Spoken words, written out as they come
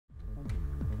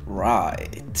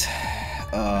Right.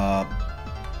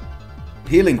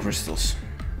 Healing crystals.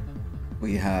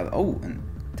 We have... Oh, and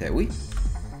Touhou.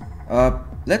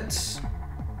 Let's...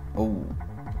 Oh.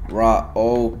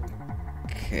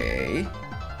 Okay.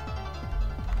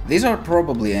 These are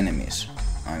probably enemies,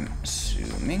 I'm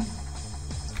assuming.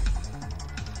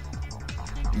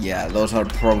 Yeah, those are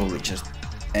probably just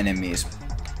enemies.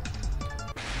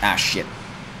 Ah, shit.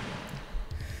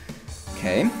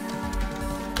 Okay.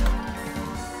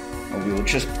 We will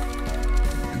just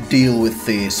deal with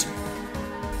these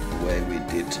the way we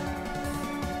did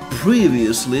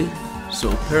previously.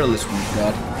 So perilous we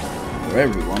got for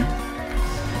everyone.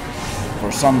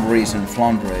 For some reason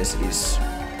Flandres is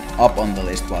up on the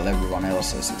list while everyone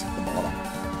else is at the bottom.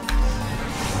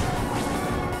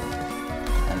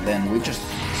 And then we just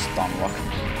stun lock.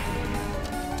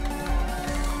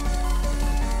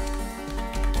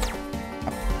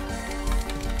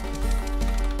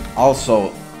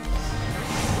 Also,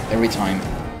 every time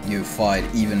you fight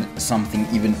even something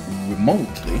even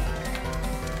remotely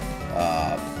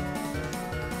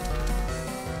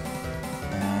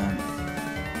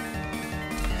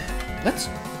let's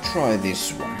try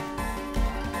this one.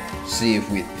 See if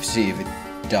it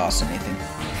does anything.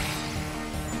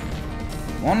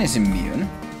 One is immune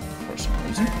for some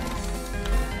reason.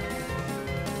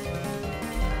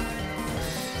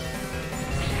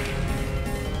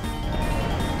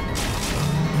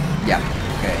 Yeah,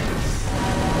 okay.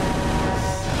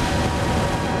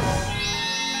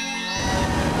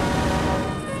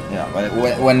 Yeah,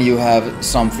 but when you have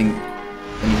something,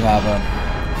 when you have a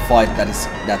fight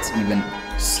that's even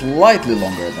slightly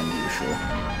longer than usual,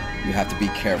 you have to be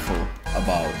careful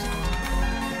about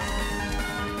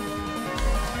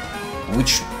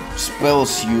which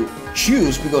spells you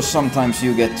choose, because sometimes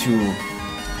you get too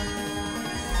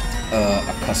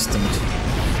accustomed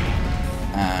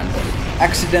and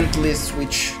accidentally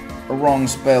switch a wrong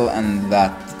spell, and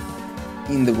that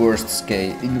in the worst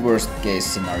case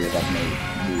scenario that may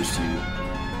lose you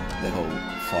the whole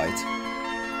fight.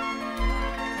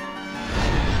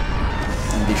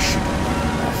 And this should be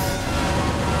enough.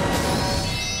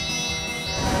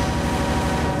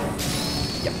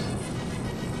 Yep.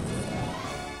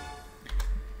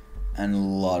 And a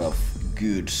lot of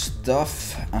good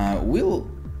stuff. We'll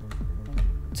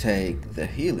take the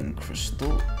healing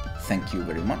crystal. Thank you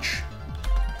very much.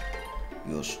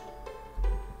 Yes.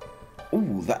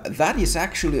 Oh, that is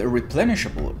actually a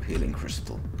replenishable healing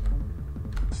crystal.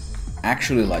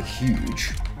 Actually, like,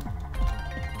 huge.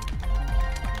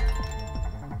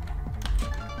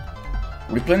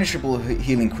 Replenishable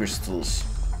healing crystals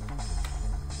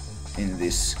in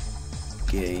this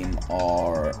game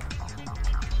are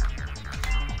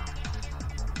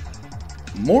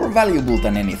more valuable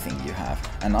than anything you have,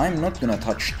 and I'm not gonna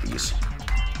touch these.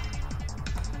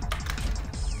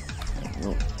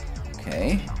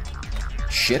 Okay.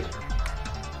 Shit.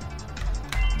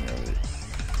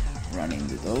 We're running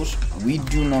into those. We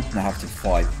do not have to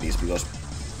fight these because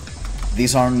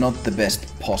these are not the best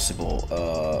possible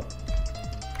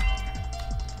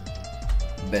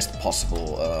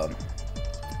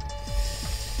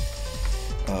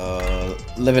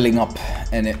leveling up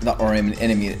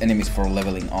enemies for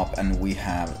leveling up, and we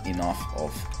have enough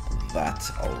of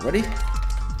that already.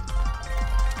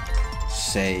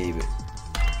 Save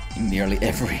in nearly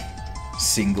every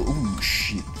single... Ooh,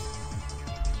 shit.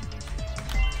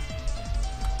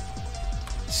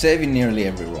 Save in nearly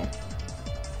every room.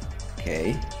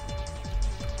 Okay.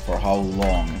 For how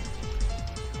long?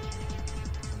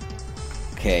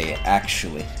 Okay,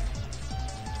 actually,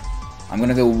 I'm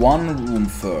gonna go one room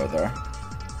further.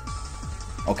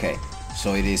 Okay,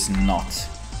 so it is not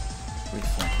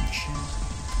reflecting chairs.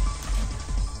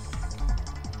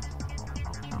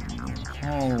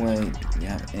 Hallway, do we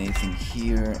have anything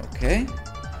here? Okay.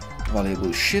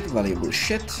 Valuable shit, valuable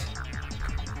shit.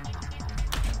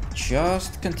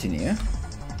 Just continue.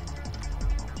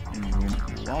 Room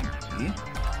lobby.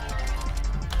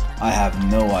 I have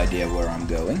no idea where I'm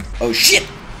going. Oh shit!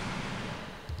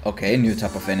 Okay, new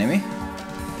type of enemy.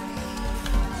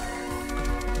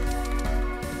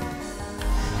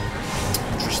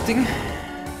 Interesting.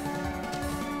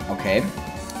 Okay.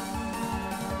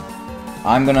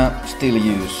 I'm gonna still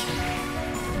use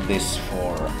this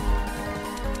for...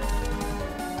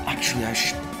 Actually, I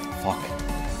should... Fuck.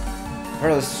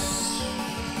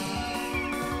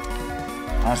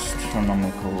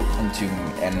 Astronomical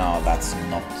entombing, and no, that's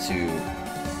not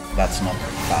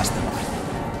fast enough.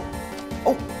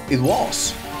 Oh, it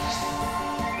was!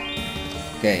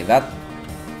 Okay, that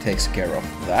takes care of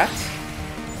that.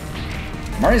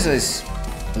 Marisa is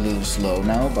a little slow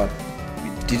now, but we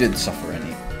didn't suffer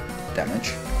any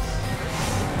damage.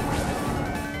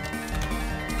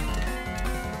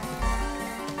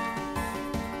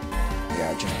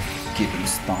 yeah, just keeping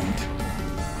stunned.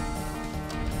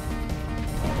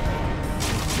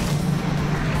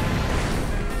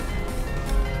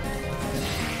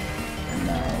 And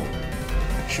now,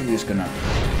 actually, is gonna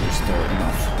restore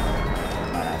enough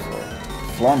mana for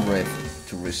Flambre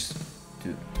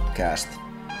to cast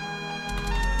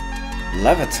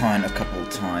Leviathan a couple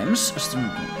times. No,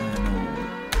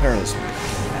 Perilous.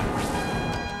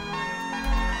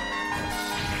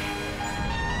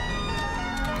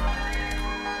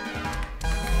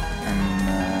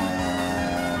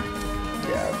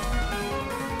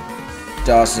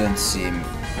 Doesn't seem too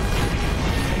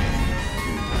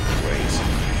crazy.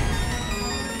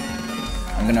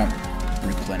 I'm gonna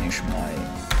replenish my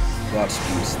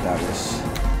Godspeed status.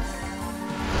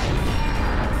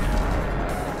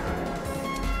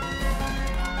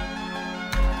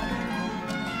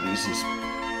 This is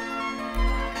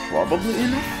probably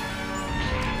enough.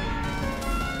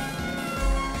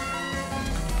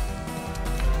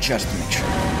 Just to make sure.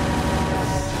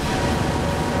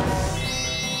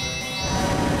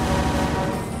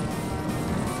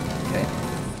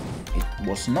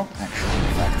 Was not actually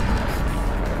in fact enough,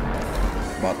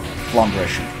 but Flambre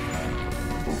should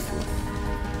pull through.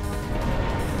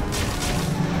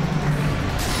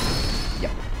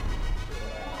 Yeah.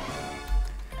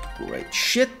 Great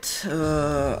shit.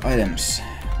 Items.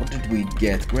 What did we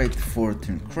get? Great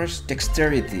Fortune, Crush,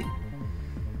 Dexterity.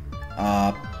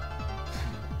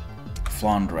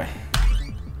 Flambre.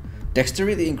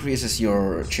 Dexterity increases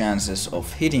your chances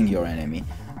of hitting your enemy,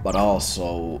 but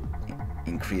also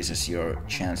increases your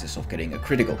chances of getting a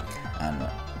critical, and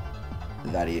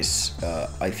that is,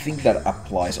 I think that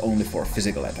applies only for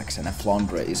physical attacks, and a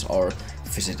Flambre is our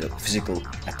physical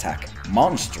attack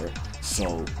monster,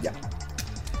 so yeah.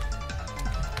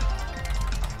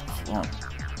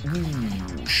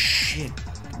 Ooh, shit,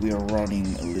 we are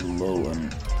running a little low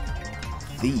on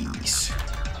these.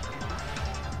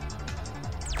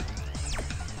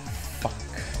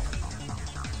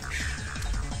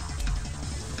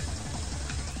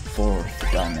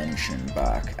 Fourth dimension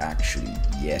back, actually,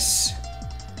 yes.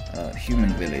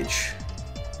 Human village.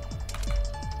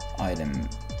 Item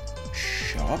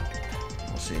shop,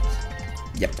 was it?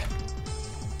 Yep.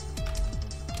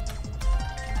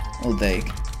 We'll take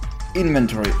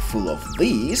inventory full of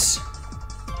these.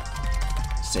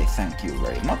 Say thank you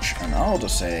very much, and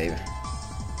autosave.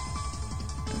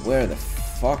 Where the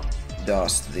fuck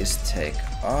does this take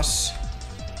us?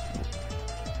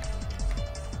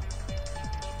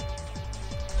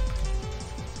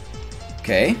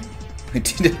 Okay, we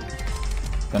didn't.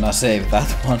 Gonna save that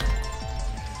one.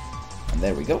 And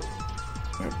there we go.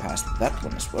 We're past that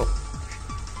one as well.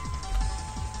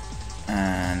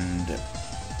 And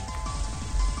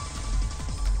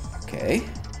okay.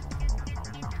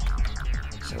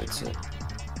 So it's a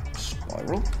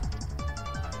spiral.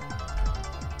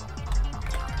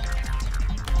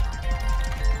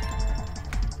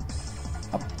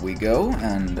 Up we go,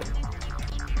 and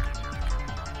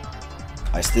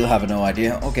I still have no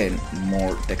idea. Okay,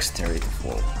 more dexterity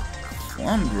for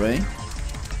Flambre.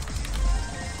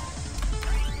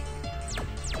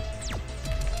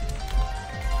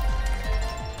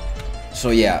 So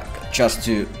yeah, just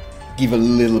to give a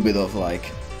little bit of like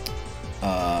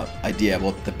idea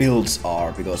what the builds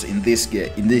are, because in this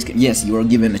game, yes, you are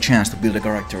given a chance to build a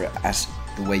character as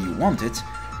the way you want it,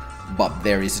 but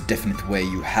there is a definite way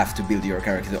you have to build your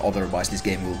character, otherwise this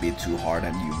game will be too hard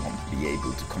and you won't be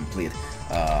able to complete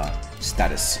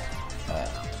status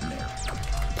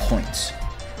points.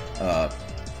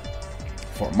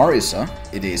 For Marisa,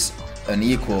 it is an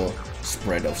equal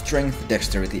spread of strength,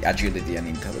 dexterity, agility, and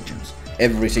intelligence.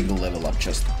 Every single level up,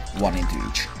 just one into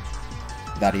each.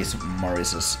 That is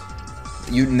Marisa's.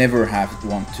 You never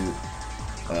want to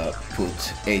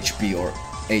put HP or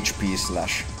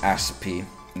HP/SP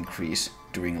increase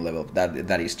during a level.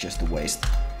 That is just a waste.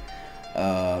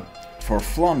 For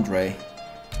Flambre,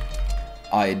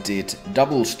 I did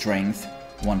double strength,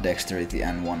 1 dexterity,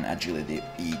 and 1 agility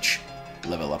each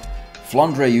level up.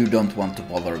 Flambre, you don't want to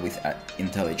bother with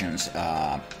intelligence.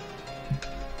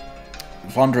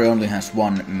 Flambre only has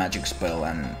 1 magic spell,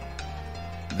 and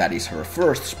that is her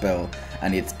first spell,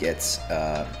 and it gets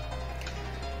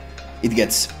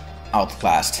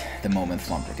outclassed the moment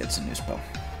Flambre gets a new spell.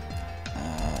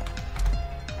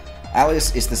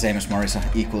 Alice is the same as Marisa,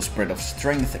 equal spread of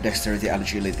strength, dexterity,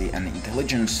 agility, and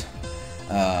intelligence.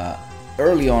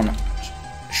 Early on,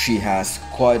 she has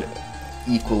quite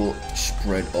equal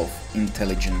spread of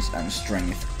intelligence and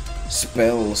strength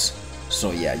spells,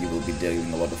 so yeah, you will be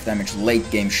dealing a lot of damage. Late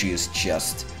game, she is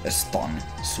just a stun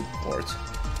support.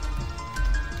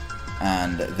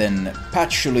 And then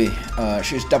Patchouli,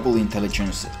 she's double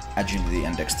intelligence, agility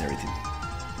and dexterity.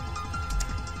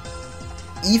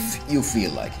 If you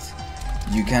feel like it,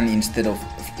 you can, instead of,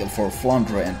 for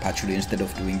Flandre and Patchouli, instead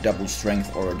of doing double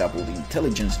strength or double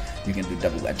intelligence, you can do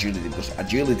double agility, because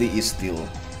agility is still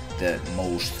the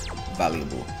most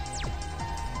valuable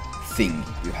thing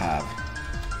you have.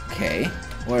 Okay,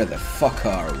 where the fuck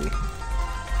are we?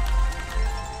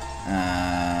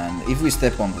 And if we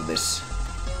step onto this,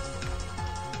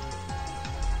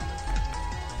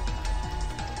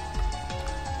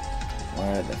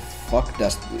 where the fuck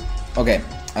does we... Okay,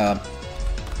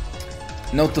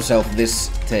 note to self, this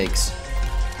takes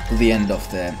to the end of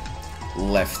the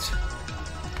left.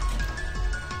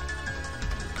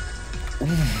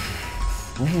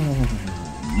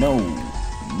 No,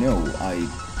 I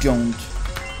don't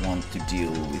want to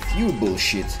deal with you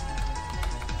bullshit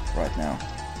right now.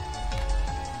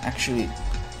 Actually,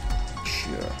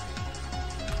 sure.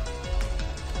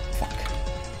 Fuck.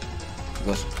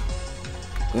 Because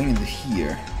going into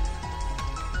here...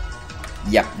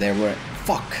 Yep, there were...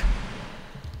 Fuck!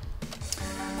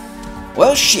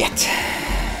 Well, shit!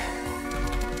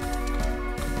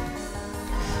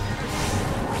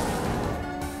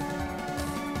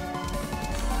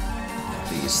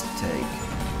 These take...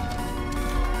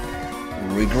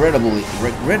 regrettably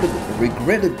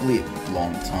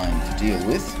long time to deal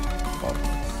with, but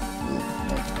we'll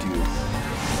make do.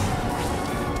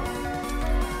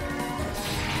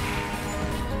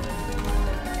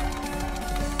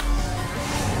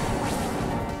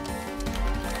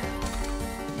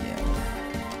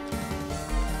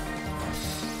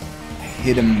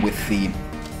 Hit him with the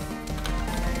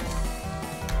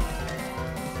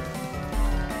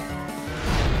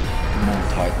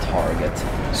multi-target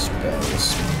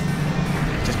spells.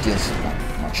 Just deals as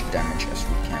much damage as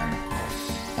we can,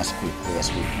 as quickly as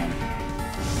we can.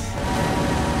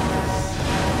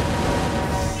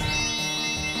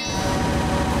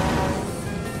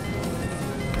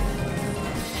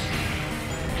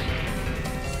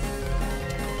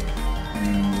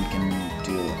 We can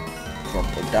do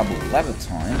proper double level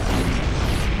time.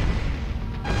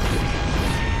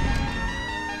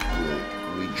 We'll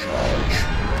recharge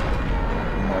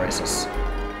Morris's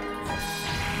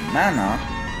mana,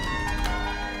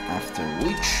 after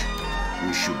which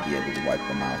we should be able to wipe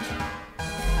them out.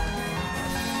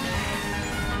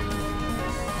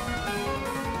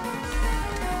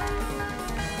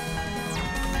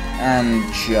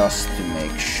 And just to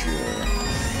make sure,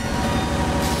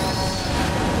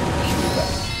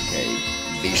 okay,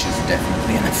 this is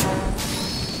definitely enough.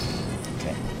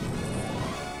 Okay.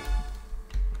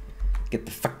 Get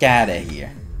the fuck out of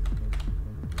here.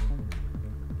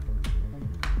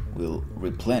 We'll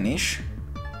replenish.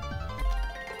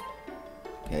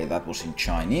 Okay, that was in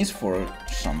Chinese for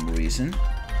some reason.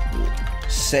 We'll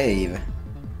save.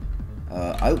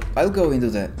 I'll go into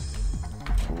the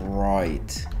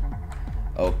right.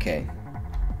 Okay.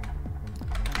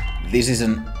 This is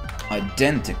an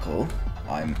identical,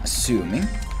 I'm assuming,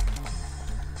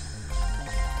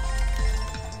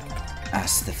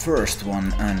 as the first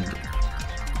one, and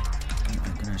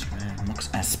Max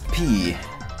SP.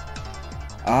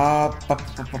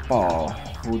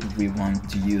 Who do we want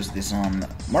to use this on?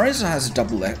 Marisa has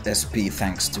double SP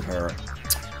thanks to her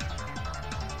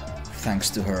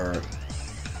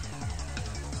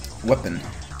weapon,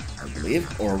 I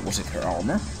believe, or was it her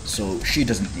armor? So she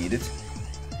doesn't need it.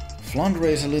 Flandre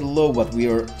is a little low, but we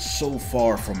are so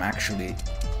far from actually...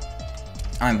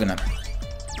 I'm gonna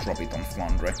drop it on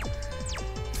Flandre.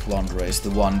 Flandre is the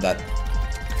one that...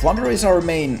 Flandre is our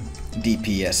main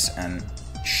DPS, and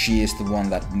she is the one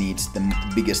that needs the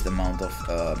biggest amount of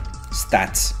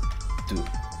stats to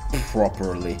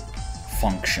properly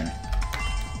function.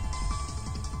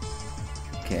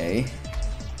 Okay.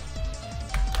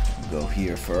 Go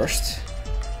here first.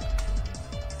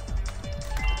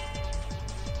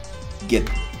 Get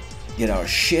our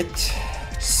shit,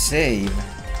 save,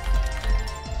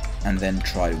 and then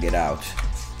try to get out.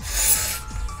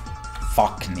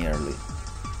 Fuck, nearly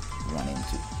run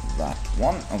into that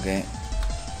one. Okay.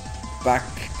 Back,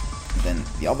 then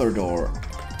the other door,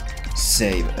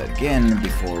 save again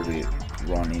before we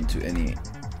run into any...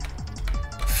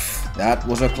 That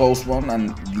was a close one,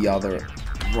 and the other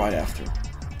right after.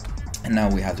 And now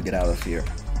we have to get out of here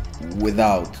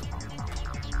without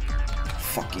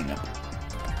fucking up.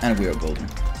 And we are golden.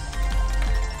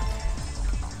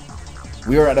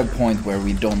 We are at a point where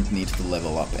we don't need to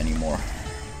level up anymore.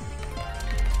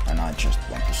 And I just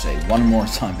want to say one more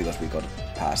time, because we got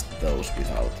past those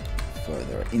without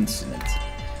further incident.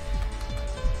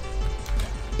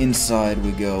 Inside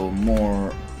we go,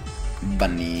 more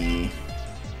Bnyuu.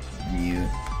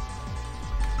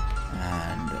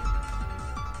 And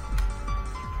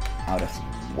out of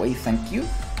the way, thank you.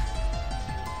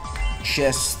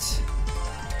 Chest.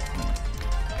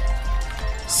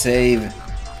 Save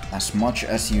as much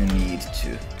as you need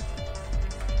to.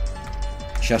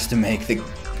 Just to make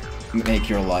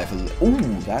your life a little...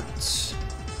 Ooh, that's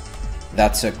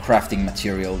a crafting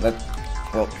material. That,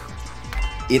 well,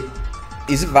 it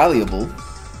is valuable.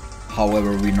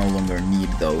 However, we no longer need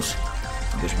those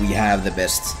because we have the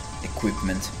best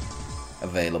equipment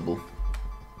available.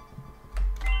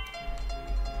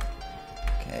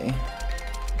 Okay.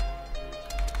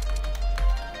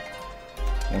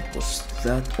 What was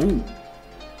that? Oh,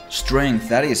 strength.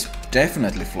 That is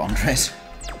definitely Flandres.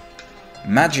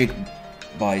 Magic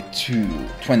by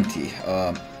 20.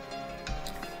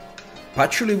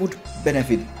 Patchouli would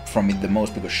benefit from it the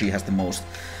most because she has the most,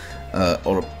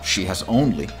 or she has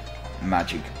only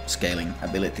magic scaling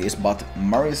abilities, but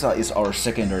Marisa is our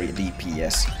secondary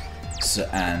DPS,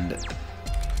 and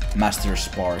Master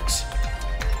Sparks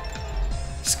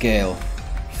scale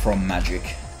from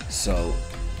magic, so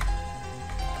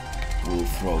we'll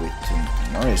throw it to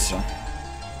Marisa.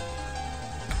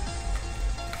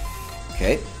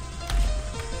 Okay,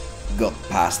 got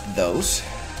past those.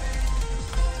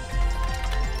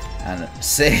 And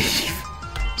save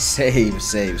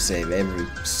every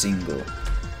single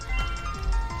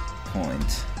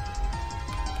point.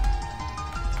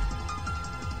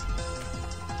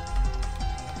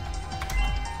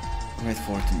 Great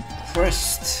Fortune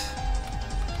Crest.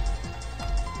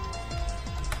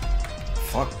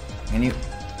 Fuck, can you?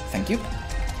 Thank you.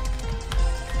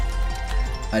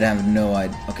 I have no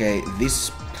idea. Okay,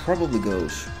 this probably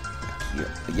goes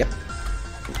here. Yep.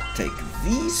 We'll take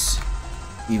these.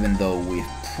 Even though we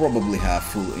probably have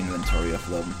full inventory of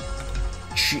them,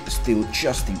 still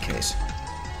just in case.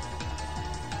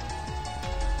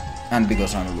 And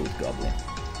because I'm a loot goblin.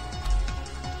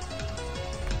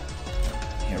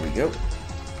 Here we go.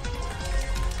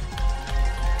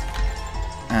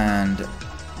 And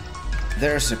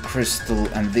there's a crystal,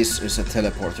 and this is a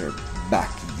teleporter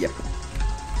back, yep.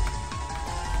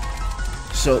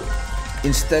 So,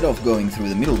 instead of going through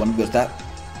the middle one, because that...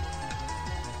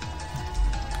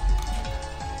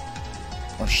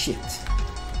 Oh shit.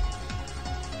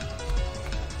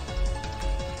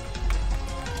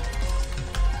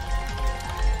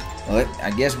 Well,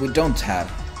 I guess we don't have.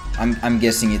 I'm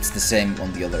guessing it's the same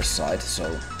on the other side,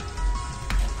 so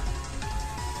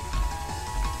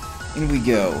in we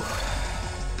go.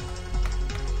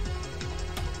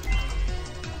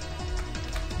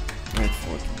 Great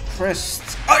Fortune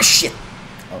Crest. Oh shit!